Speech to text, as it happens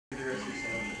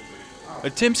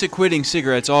Attempts at quitting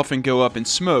cigarettes often go up in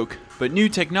smoke, but new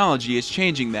technology is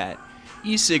changing that.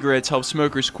 E-cigarettes help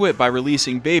smokers quit by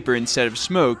releasing vapor instead of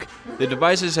smoke. The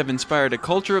devices have inspired a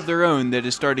culture of their own that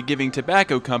has started giving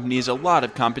tobacco companies a lot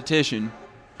of competition.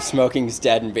 Smoking's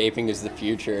dead and vaping is the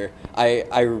future.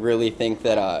 I really think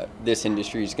that this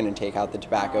industry is going to take out the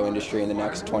tobacco industry in the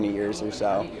next 20 years or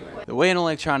so. The way an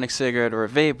electronic cigarette or a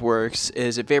vape works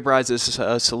is it vaporizes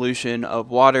a solution of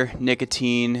water,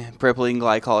 nicotine, propylene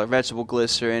glycol or vegetable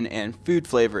glycerin, and food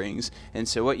flavorings. And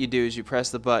so what you do is you press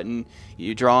the button,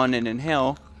 you draw in and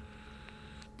inhale,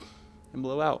 and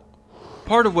blow out.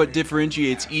 Part of what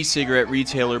differentiates e-cigarette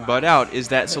retailer Bud Out is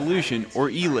that solution, or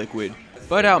e-liquid.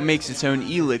 Bud Out makes its own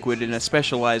e-liquid in a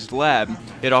specialized lab.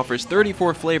 It offers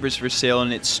 34 flavors for sale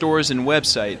in its stores and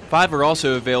website. 5 are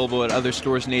also available at other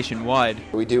stores nationwide.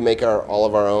 We do make all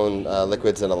of our own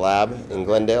liquids in a lab in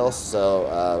Glendale,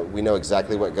 so we know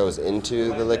exactly what goes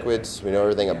into the liquids. We know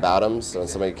everything about them, so when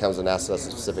somebody comes and asks us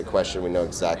a specific question, we know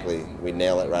exactly, we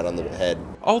nail it right on the head.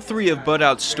 All 3 of Bud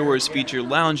Out's stores feature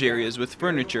lounge areas with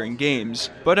furniture and games.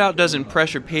 Bud Out doesn't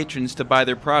pressure patrons to buy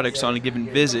their products on a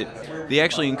given visit. They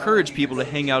actually encourage people to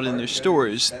hang out in their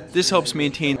stores. This helps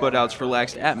maintain Bud Out's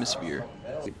relaxed atmosphere.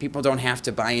 People don't have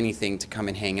to buy anything to come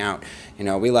and hang out. You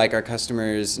know, we like our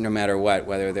customers no matter what,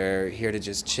 whether they're here to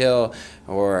just chill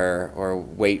or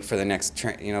wait for the next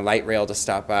light rail to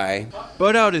stop by.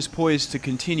 Bud Out is poised to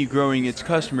continue growing its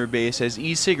customer base as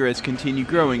e-cigarettes continue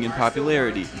growing in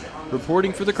popularity.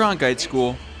 Reporting for the Cronkite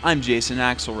School, I'm Jason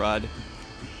Axelrod.